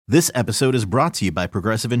This episode is brought to you by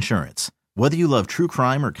Progressive Insurance. Whether you love true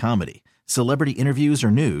crime or comedy, celebrity interviews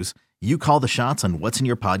or news, you call the shots on what's in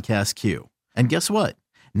your podcast queue. And guess what?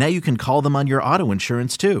 Now you can call them on your auto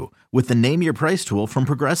insurance too with the Name Your Price tool from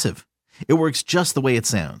Progressive. It works just the way it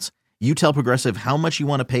sounds. You tell Progressive how much you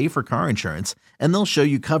want to pay for car insurance, and they'll show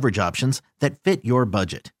you coverage options that fit your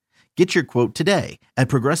budget. Get your quote today at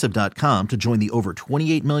Progressive.com to join the over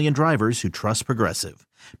 28 million drivers who trust Progressive.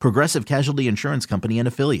 Progressive Casualty Insurance Company and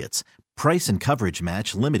Affiliates. Price and coverage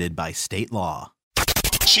match limited by state law.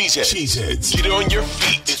 Cheeseheads. Get on your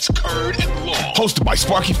feet. It's Curd and Long. Hosted by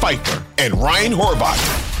Sparky Fifer and Ryan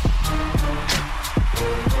Horvath.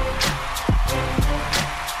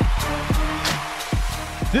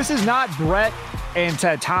 This is not Brett and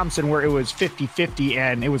Ted Thompson where it was 50-50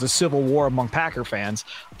 and it was a civil war among Packer fans.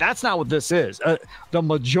 That's not what this is. The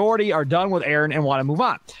majority are done with Aaron and want to move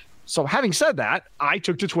on. So having said that, I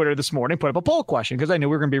took to Twitter this morning, put up a poll question because I knew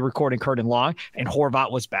we were going to be recording Curd and Long and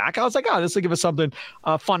Horvath was back. I was like, this will give us something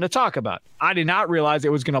fun to talk about. I did not realize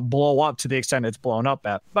it was going to blow up to the extent it's blown up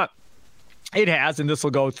at, but it has, and this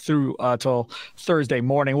will go through till Thursday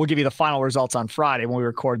morning. We'll give you the final results on Friday when we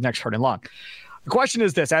record next Curd and Long. The question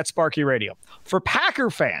is this at Sparky Radio. For Packer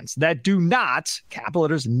fans that do not, capital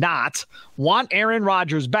letters, not want Aaron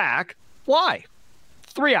Rodgers back, why?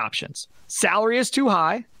 3 options. Salary is too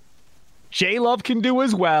high. J-Love can do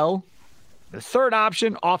as well. The third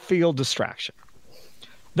option, off-field distraction.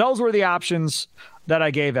 Those were the options that I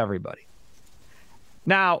gave everybody.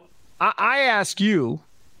 Now, I ask you,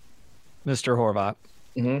 Mr. Horvath,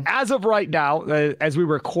 as of right now, as we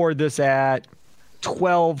record this at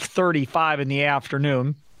 12:35 in the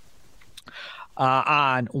afternoon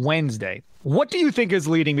on Wednesday, what do you think is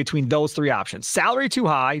leading between those 3 options? Salary too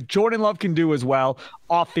high, Jordan Love can do as well,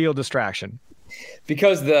 off-field distraction.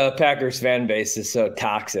 Because the Packers fan base is so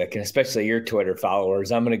toxic, and especially your Twitter followers,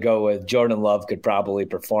 I'm going to go with Jordan Love could probably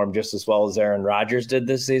perform just as well as Aaron Rodgers did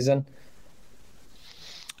this season.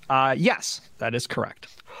 Yes, that is correct.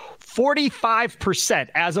 45%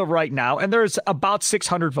 as of right now, and there's about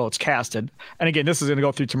 600 votes casted. And again, this is going to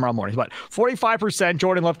go through tomorrow morning, but 45%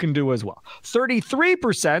 Jordan Love can do as well.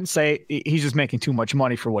 33% say he's just making too much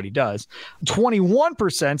money for what he does.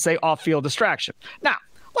 21% say off-field distraction. Now,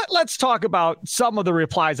 let's talk about some of the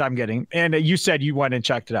replies I'm getting. And you said you went and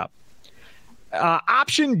checked it out.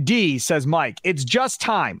 Option D, says Mike, it's just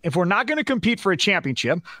time. If we're not going to compete for a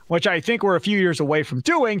championship, which I think we're a few years away from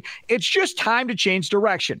doing, it's just time to change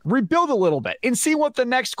direction, rebuild a little bit, and see what the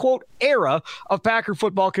next, quote, era of Packer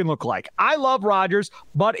football can look like. I love Rodgers,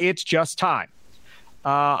 but it's just time.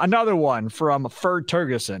 Another one from Ferd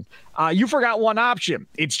Turgeson. You forgot one option.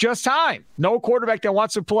 It's just time. No quarterback that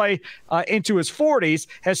wants to play into his 40s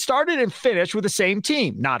has started and finished with the same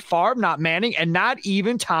team. Not Favre, not Manning, and not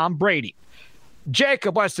even Tom Brady.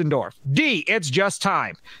 Jacob Westendorf. D, it's just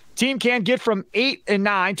time. Team can't get from 8 and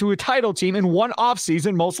 9 to a title team in one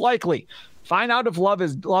offseason, most likely. Find out if Love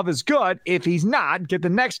is good. If he's not, get the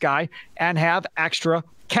next guy and have extra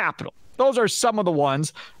capital. Those are some of the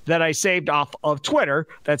ones that I saved off of Twitter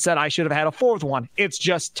that said I should have had a 4th one. It's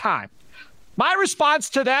just time. My response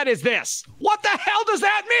to that is this. What the hell does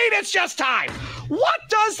that mean? It's just time. What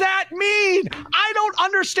does that mean? I don't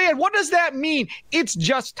understand. What does that mean? It's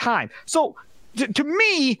just time. So to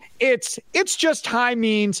me, it's just time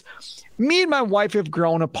means me and my wife have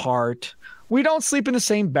grown apart. We don't sleep in the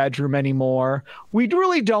same bedroom anymore. We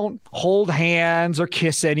really don't hold hands or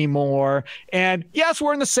kiss anymore. And yes,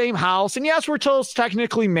 we're in the same house. And yes, we're still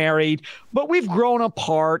technically married, but we've grown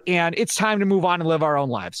apart and it's time to move on and live our own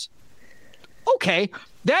lives. Okay.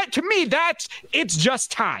 That to me, it's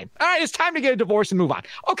just time. All right. It's time to get a divorce and move on.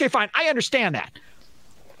 Okay, fine. I understand that.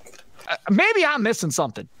 Maybe I'm missing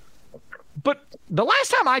something. But the last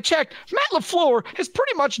time I checked, Matt LaFleur has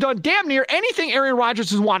pretty much done damn near anything Aaron Rodgers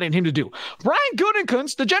has wanted him to do. Brian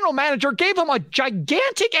Gutekunst, the general manager, gave him a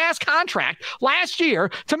gigantic-ass contract last year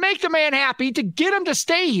to make the man happy, to get him to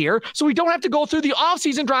stay here so we don't have to go through the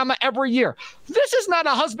offseason drama every year. This is not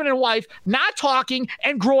a husband and wife not talking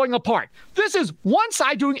and growing apart. This is one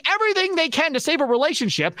side doing everything they can to save a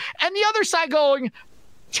relationship and the other side going,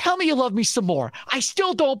 tell me you love me some more. I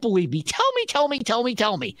still don't believe me. Tell me.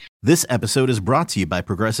 This episode is brought to you by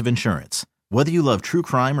Progressive Insurance. Whether you love true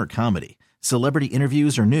crime or comedy, celebrity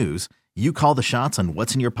interviews or news, you call the shots on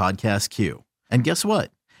what's in your podcast queue. And guess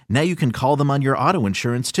what? Now you can call them on your auto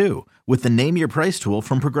insurance too with the Name Your Price tool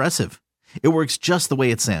from Progressive. It works just the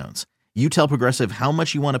way it sounds. You tell Progressive how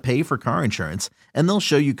much you want to pay for car insurance, and they'll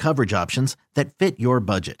show you coverage options that fit your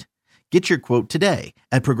budget. Get your quote today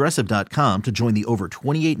at Progressive.com to join the over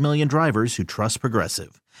 28 million drivers who trust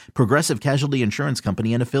Progressive. Progressive Casualty Insurance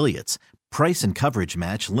Company and Affiliates. Price and coverage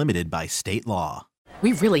match limited by state law.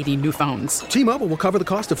 We really need new phones. T-Mobile will cover the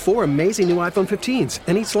cost of 4 amazing new iPhone 15s,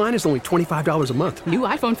 and each line is only $25 a month. New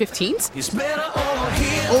iPhone 15s? It's better over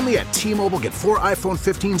here. Only at T-Mobile, get 4 iPhone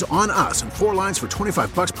 15s on us and 4 lines for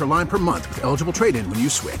 $25 per line per month with eligible trade-in when you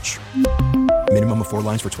switch. Minimum of 4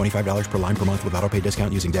 lines for $25 per line per month with autopay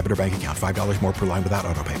discount using debit or bank account. $5 more per line without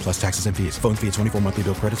autopay, plus taxes and fees. Phone fee at 24 monthly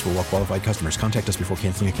bill credits for well-qualified customers. Contact us before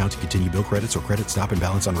canceling account to continue bill credits or credit stop and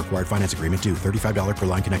balance on required finance agreement due. $35 per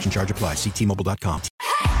line connection charge applies. See T-Mobile.com.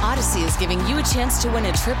 Odyssey is giving you a chance to win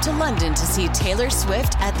a trip to London to see Taylor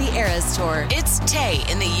Swift at the Eras Tour. It's Tay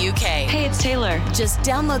in the UK. Hey, it's Taylor. Just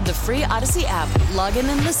download the free Odyssey app, log in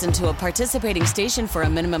and listen to a participating station for a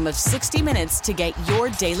minimum of 60 minutes to get your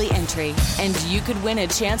daily entry. And you could win a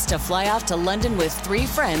chance to fly off to London with 3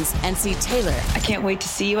 friends and see Taylor. I can't wait to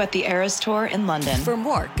see you at the Eras Tour in London. For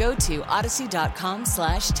more, go to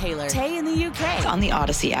odyssey.com/Taylor. Tay in the UK. It's on the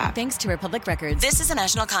Odyssey app. Thanks to Republic Records. This is a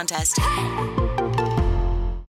national contest.